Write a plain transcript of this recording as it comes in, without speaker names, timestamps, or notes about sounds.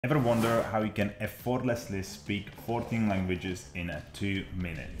Ever wonder how you can effortlessly speak 14 languages in 2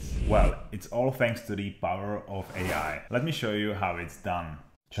 minutes? Well, it's all thanks to the power of AI. Let me show you how it's done.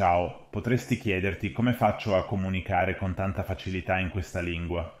 Ciao, potresti chiederti come faccio a comunicare con tanta facilità in questa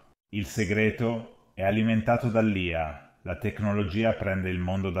lingua? Il segreto è alimentato dall'IA. La tecnología prende el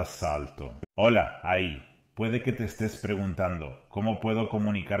mundo d'assalto. Hola, ahí. Puede que te estés preguntando, ¿cómo puedo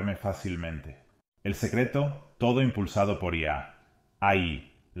comunicarme fácilmente? El secreto, todo impulsado por IA. AI.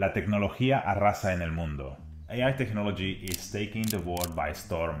 La tecnología arrasa en el mundo. AI technology is taking the world by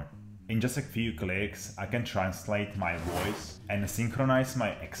storm. In just a few clicks, I can translate my voice and synchronize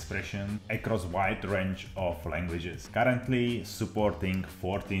my expression across a wide range of languages, currently supporting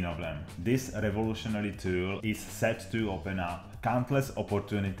 14 of them. This revolutionary tool is set to open up countless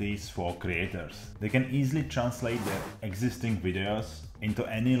opportunities for creators. They can easily translate their existing videos into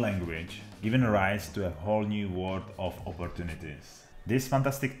any language, giving rise to a whole new world of opportunities. This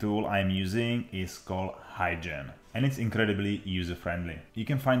fantastic tool I'm using is called HeyGen, and it's incredibly user-friendly. You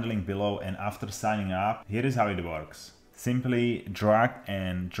can find the link below, and after signing up, here is how it works. Simply drag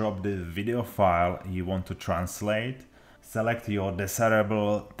and drop the video file you want to translate, select your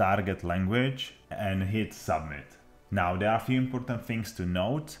desirable target language, and hit submit. Now, there are a few important things to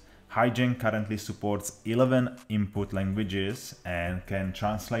note. HeyGen currently supports 11 input languages and can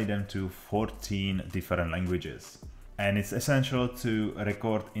translate them to 14 different languages. And it's essential to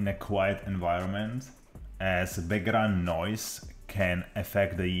record in a quiet environment, as background noise can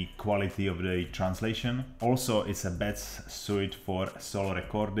affect the quality of the translation. Also, it's a best suited for solo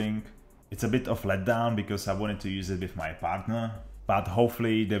recording. It's a bit of letdown because I wanted to use it with my partner, but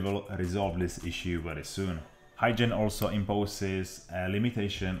hopefully they will resolve this issue very soon. HeyGen also imposes a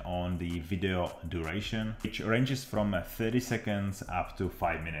limitation on the video duration, which ranges from 30 seconds up to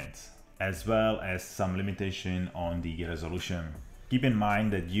 5 minutes. As well as some limitation on the resolution. Keep in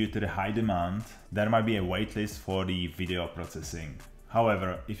mind that due to the high demand, there might be a waitlist for the video processing.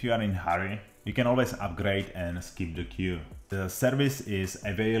 However, if you are in a hurry, you can always upgrade and skip the queue. The service is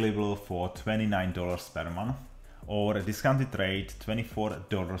available for $29 per month, or a discounted rate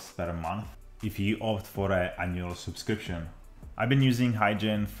 $24 per month if you opt for an annual subscription. I've been using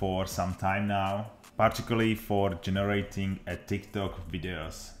HeyGen for some time now, particularly for generating TikTok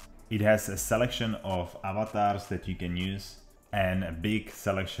videos. It has a selection of avatars that you can use and a big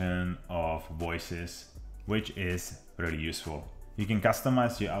selection of voices, which is really useful. You can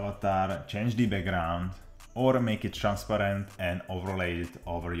customize your avatar, change the background, or make it transparent and overlay it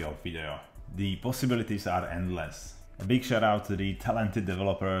over your video. The possibilities are endless. A big shout out to the talented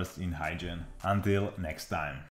developers in HeyGen. Until next time.